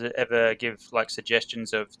dysfunction? Does it ever give like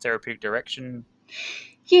suggestions of therapeutic direction?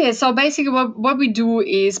 Yeah, so basically what we do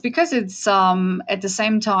is, because it's at the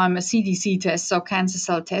same time a CDC test, so cancer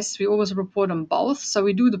cell test, we always report on both. So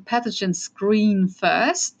we do the pathogen screen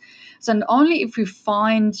first. So, and only if we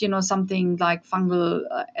find, something like fungal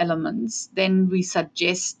elements, then we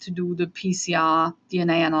suggest to do the PCR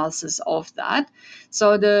DNA analysis of that.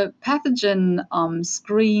 So the pathogen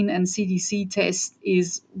screen and CDC test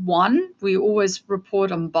is one. We always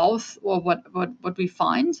report on both, or what we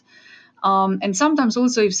find. And sometimes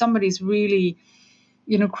also, if somebody's really,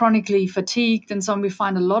 chronically fatigued, and so we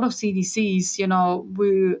find a lot of CDCs,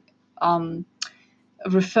 we um,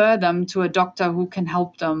 refer them to a doctor who can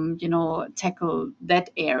help them, tackle that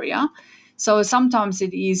area. So sometimes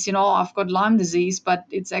it is, I've got Lyme disease, but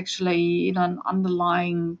it's actually, an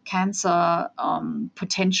underlying cancer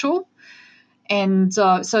potential. And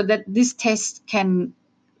so that this test can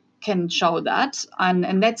show that,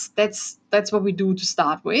 and that's what we do to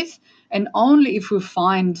start with. And only if we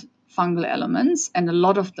find fungal elements, and a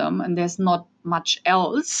lot of them, and there's not much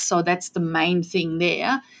else, so that's the main thing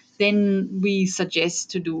there, then we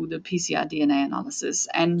suggest to do the PCR DNA analysis.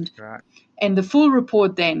 Right. And the full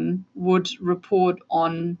report then would report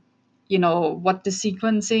on, what the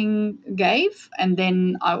sequencing gave. And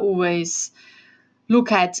then I always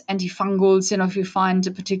look at antifungals. If you find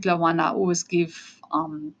a particular one, I always give,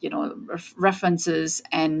 references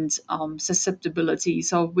and susceptibility.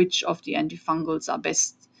 So which of the antifungals are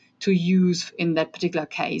best to use in that particular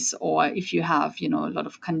case, or if you have, a lot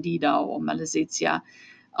of candida or malassezia,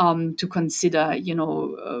 to consider,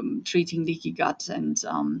 treating leaky gut, and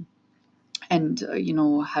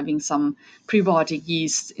having some prebiotic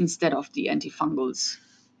yeast instead of the antifungals.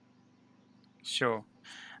 Sure.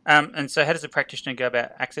 And so, how does a practitioner go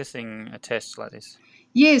about accessing a test like this?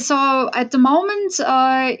 Yeah, so at the moment,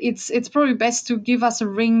 it's probably best to give us a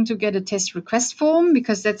ring to get a test request form,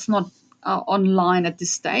 because that's not online at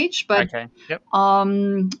this stage. But Okay. Yep.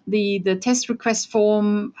 the test request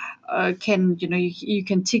form can, you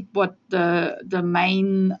can tick what the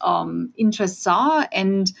main interests are,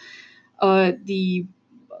 and the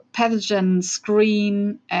pathogen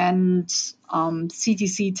screen and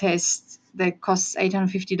CTC test that costs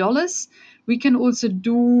 $850. We can also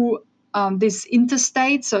do this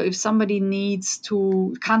interstate. So if somebody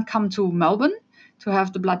can't come to Melbourne to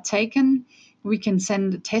have the blood taken, we can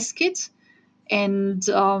send a test kit, and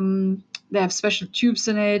they have special tubes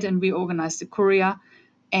in it, and we organize the courier,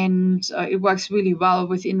 and it works really well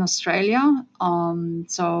within Australia.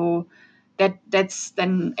 So that's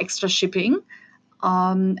then extra shipping.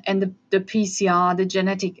 And the PCR, the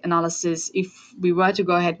genetic analysis, if we were to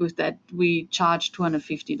go ahead with that, we charge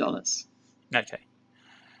 $250. Okay.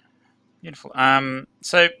 Beautiful.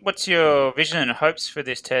 So what's your vision and hopes for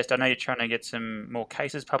this test? I know you're trying to get some more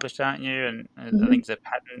cases published, aren't you? And I think there's a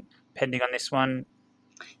patent pending on this one.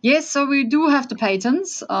 Yes, so we do have the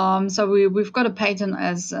patents. So we've got a patent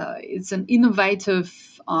as it's an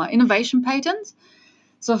innovation patent.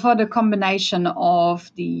 So for the combination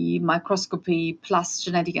of the microscopy plus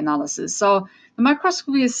genetic analysis. So the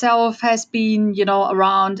microscopy itself has been,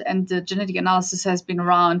 around, and the genetic analysis has been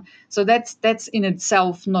around. So that's in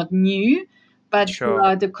itself not new, but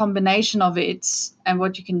Sure. the combination of it and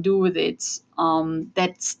what you can do with it,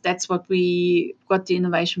 that's what we got the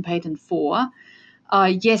innovation patent for.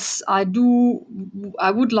 Yes, I do.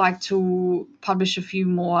 I would like to publish a few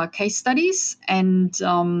more case studies, and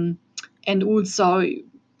also,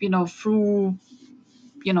 through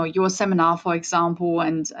your seminar, for example,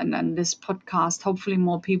 and this podcast, hopefully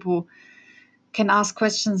more people can ask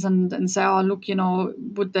questions and say, oh, look,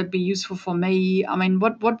 would that be useful for me? I mean,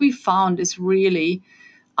 what we found is really,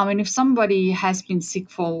 if somebody has been sick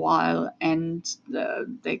for a while and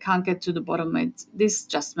they can't get to the bottom, this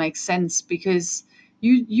just makes sense, because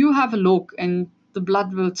you have a look and the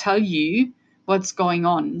blood will tell you what's going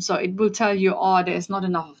on. So it will tell you, oh, there's not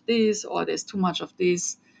enough of this, or there's too much of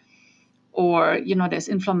this, or there's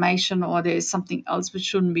inflammation, or there's something else which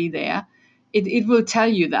shouldn't be there. It will tell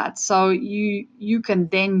you that. So you can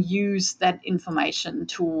then use that information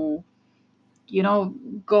to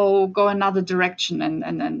go another direction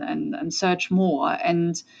and search more.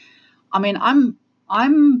 And I mean,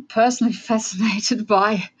 I'm personally fascinated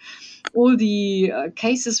by all the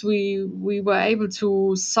cases we were able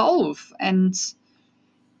to solve, and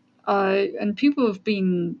people have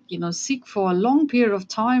been sick for a long period of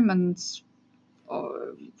time, and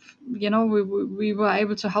we were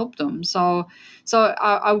able to help them. So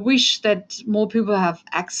I wish that more people have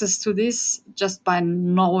access to this, just by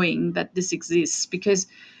knowing that this exists, because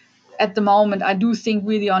at the moment I do think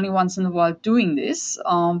we're the only ones in the world doing this.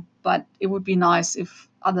 But it would be nice if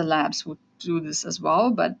other labs would do this as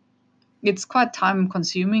well. But it's quite time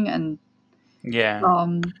consuming and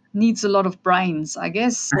needs a lot of brains, I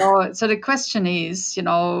guess. So the question is,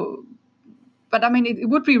 but I mean, it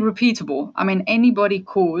would be repeatable. I mean, anybody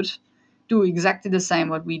could do exactly the same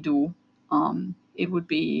what we do. It would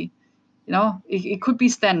be, it could be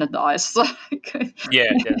standardized.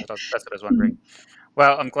 Yeah, that's what I was wondering.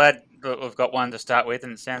 Well, I'm glad that we've got one to start with,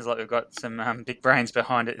 and it sounds like we've got some big brains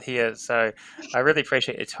behind it here. So I really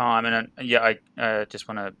appreciate your time, and I just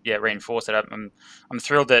want to reinforce it. I'm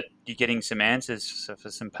thrilled that you're getting some answers for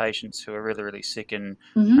some patients who are really, really sick and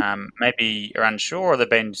maybe are unsure, or they've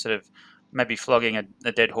been sort of maybe flogging a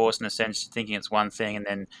dead horse in a sense, thinking it's one thing, and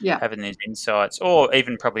then having these insights, or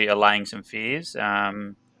even probably allaying some fears.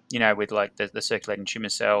 With like the circulating tumor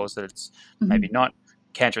cells, that it's maybe not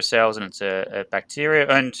cancerous cells and it's a bacteria,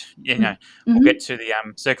 and we'll get to the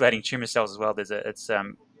circulating tumor cells as well. It's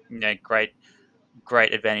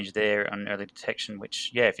great advantage there on early detection,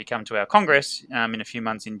 which if you come to our Congress in a few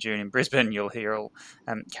months in June in Brisbane, you'll hear all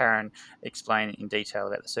Karen explain in detail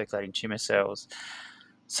about the circulating tumor cells.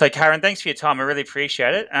 So Karen, thanks for your time. I really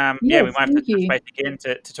appreciate it. We might have to touch base again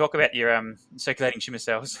to talk about your circulating tumor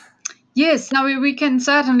cells. Yes, now we can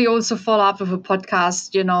certainly also follow up with a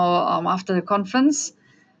podcast, after the conference.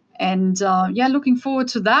 And looking forward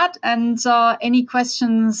to that. And any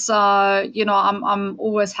questions, I'm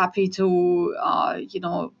always happy to,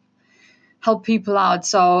 help people out.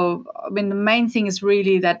 So, I mean, the main thing is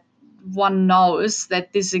really that one knows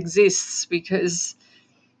that this exists, because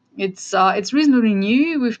it's reasonably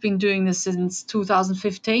new. We've been doing this since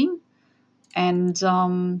 2015, and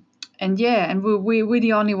we're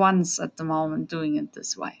the only ones at the moment doing it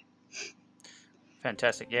this way.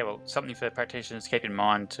 Fantastic. Yeah, well, something for practitioners to keep in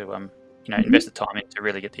mind to invest the time in to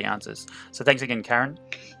really get the answers. So thanks again, Karen.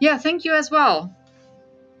 Yeah, thank you as well.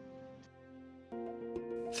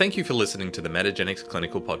 Thank you for listening to the Metagenics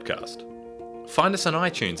Clinical Podcast. Find us on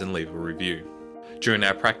iTunes and leave a review. Join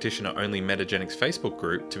our practitioner-only Metagenics Facebook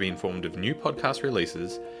group to be informed of new podcast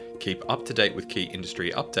releases, keep up to date with key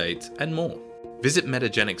industry updates, and more. Visit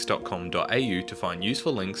metagenics.com.au to find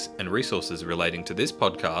useful links and resources relating to this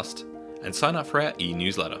podcast, and sign up for our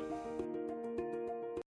e-newsletter.